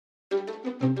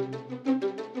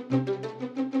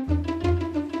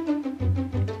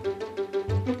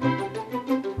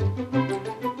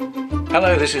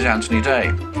Hello, this is Anthony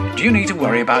Day. Do you need to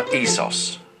worry about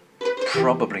ESOS?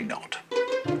 Probably not.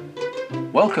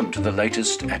 Welcome to the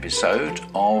latest episode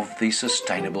of the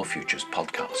Sustainable Futures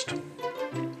podcast.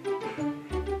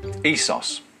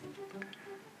 ESOS.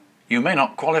 You may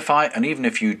not qualify, and even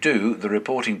if you do, the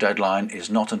reporting deadline is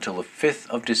not until the 5th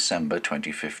of December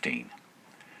 2015.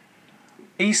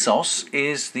 ESOS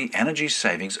is the Energy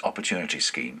Savings Opportunity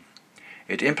Scheme.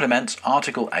 It implements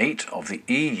Article 8 of the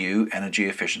EU Energy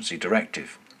Efficiency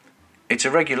Directive. It's a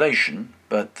regulation,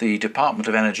 but the Department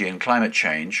of Energy and Climate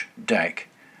Change, DEC,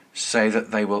 say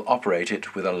that they will operate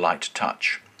it with a light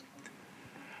touch.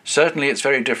 Certainly it's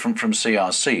very different from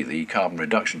CRC, the carbon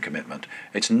reduction commitment.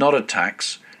 It's not a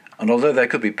tax, and although there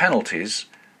could be penalties,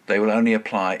 they will only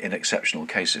apply in exceptional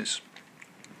cases.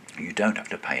 You don't have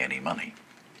to pay any money.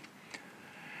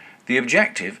 The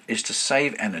objective is to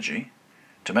save energy,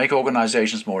 to make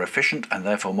organisations more efficient and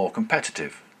therefore more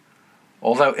competitive.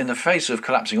 Although in the face of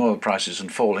collapsing oil prices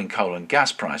and falling coal and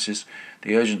gas prices,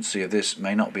 the urgency of this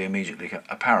may not be immediately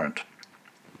apparent.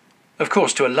 Of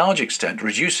course, to a large extent,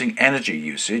 reducing energy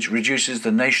usage reduces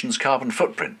the nation's carbon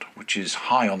footprint, which is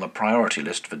high on the priority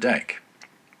list for DEC.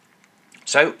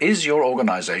 So, is your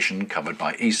organisation covered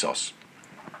by ESOS?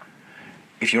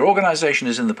 If your organisation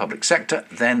is in the public sector,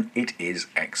 then it is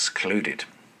excluded.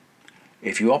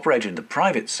 If you operate in the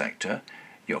private sector,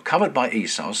 you're covered by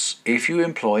ESOS if you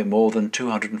employ more than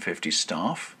 250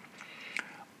 staff,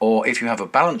 or if you have a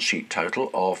balance sheet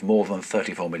total of more than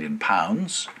 £34 million,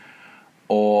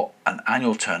 or an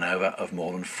annual turnover of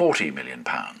more than £40 million.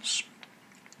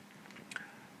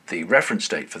 The reference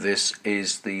date for this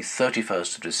is the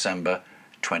 31st of December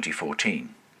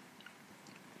 2014.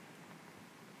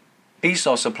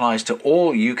 ESOS applies to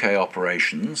all UK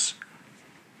operations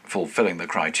fulfilling the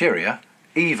criteria,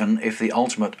 even if the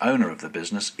ultimate owner of the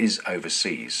business is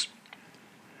overseas.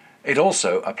 It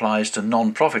also applies to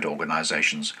non-profit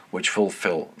organisations which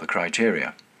fulfil the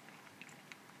criteria.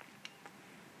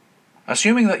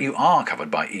 Assuming that you are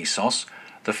covered by ESOS,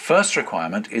 the first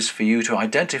requirement is for you to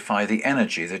identify the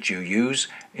energy that you use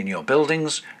in your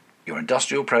buildings, your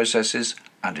industrial processes,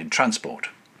 and in transport.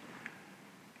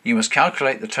 You must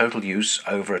calculate the total use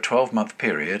over a 12-month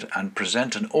period and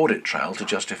present an audit trail to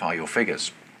justify your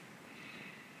figures.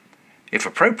 If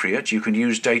appropriate, you can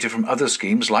use data from other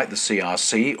schemes like the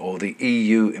CRC or the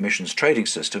EU Emissions Trading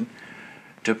System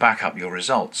to back up your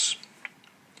results.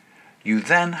 You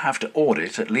then have to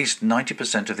audit at least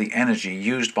 90% of the energy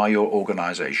used by your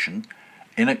organisation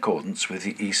in accordance with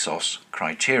the ESOS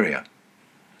criteria.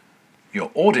 Your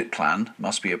audit plan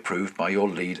must be approved by your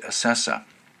lead assessor.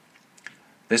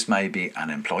 This may be an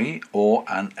employee or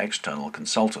an external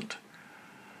consultant.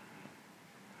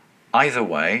 Either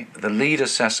way, the lead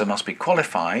assessor must be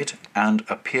qualified and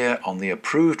appear on the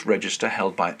approved register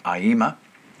held by IEMA,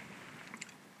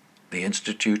 the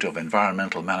Institute of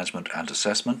Environmental Management and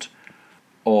Assessment,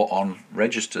 or on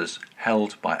registers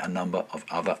held by a number of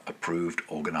other approved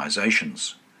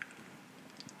organisations.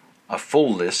 A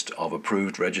full list of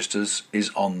approved registers is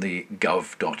on the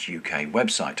gov.uk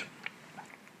website.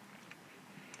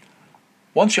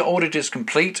 Once your audit is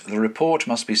complete, the report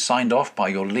must be signed off by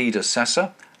your lead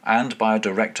assessor and by a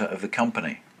director of the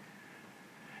company.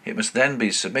 It must then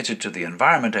be submitted to the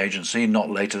Environment Agency not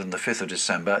later than the 5th of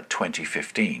December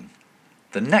 2015.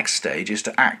 The next stage is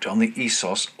to act on the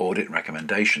ESOS audit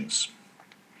recommendations.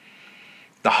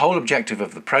 The whole objective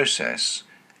of the process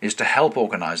is to help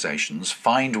organisations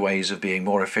find ways of being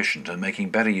more efficient and making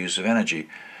better use of energy,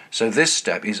 so this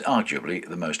step is arguably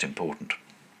the most important.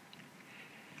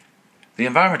 The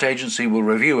Environment Agency will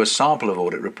review a sample of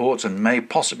audit reports and may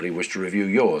possibly wish to review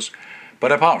yours,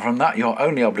 but apart from that, your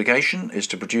only obligation is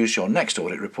to produce your next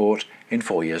audit report in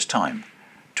 4 years' time,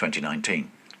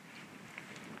 2019.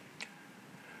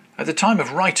 At the time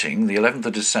of writing, the 11th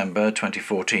of December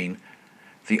 2014,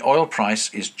 the oil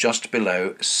price is just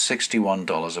below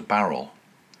 $61 a barrel.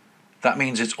 That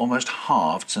means it's almost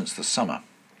halved since the summer.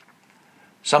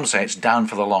 Some say it's down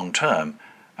for the long term,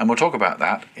 and we'll talk about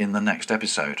that in the next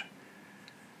episode.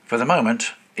 For the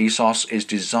moment, ESOS is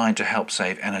designed to help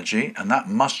save energy, and that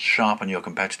must sharpen your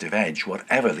competitive edge,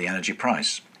 whatever the energy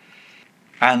price.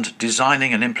 And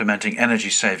designing and implementing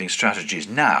energy-saving strategies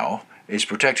now is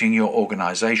protecting your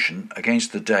organisation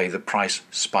against the day the price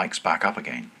spikes back up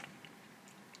again.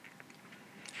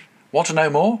 Want to know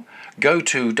more? Go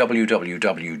to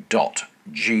www.gov.uk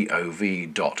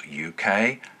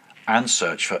and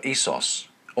search for ESOS,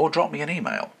 or drop me an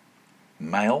email,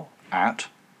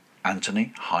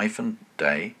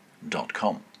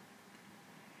 mail@anthony-day.com.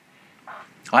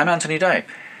 I'm Anthony Day.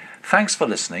 Thanks for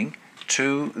listening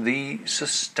to the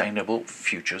Sustainable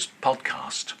Futures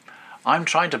podcast. I'm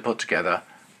trying to put together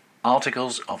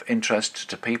articles of interest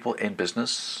to people in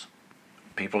business,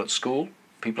 people at school,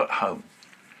 people at home,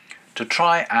 to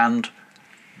try and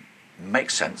make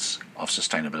sense of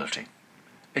sustainability.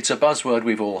 It's a buzzword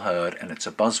we've all heard, and it's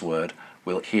a buzzword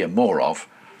we'll hear more of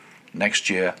next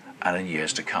year and in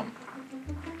years to come.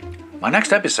 My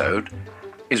next episode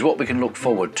is what we can look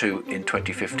forward to in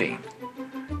 2015.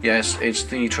 Yes, it's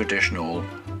the traditional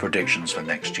predictions for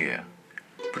next year.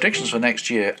 Predictions for next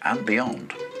year and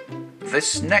beyond.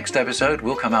 This next episode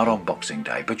will come out on Boxing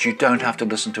Day, but you don't have to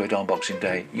listen to it on Boxing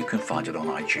Day. You can find it on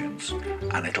iTunes,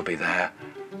 and it'll be there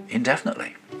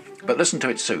indefinitely. But listen to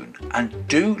it soon, and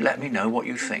do let me know what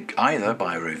you think, either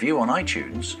by a review on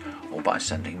iTunes or by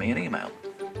sending me an email.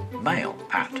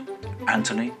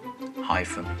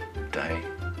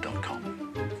 mail@anthony-day.com.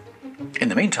 In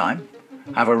the meantime,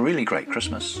 have a really great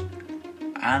Christmas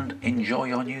and enjoy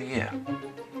your new year.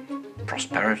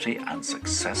 Prosperity and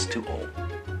success to all.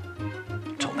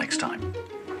 Till next time.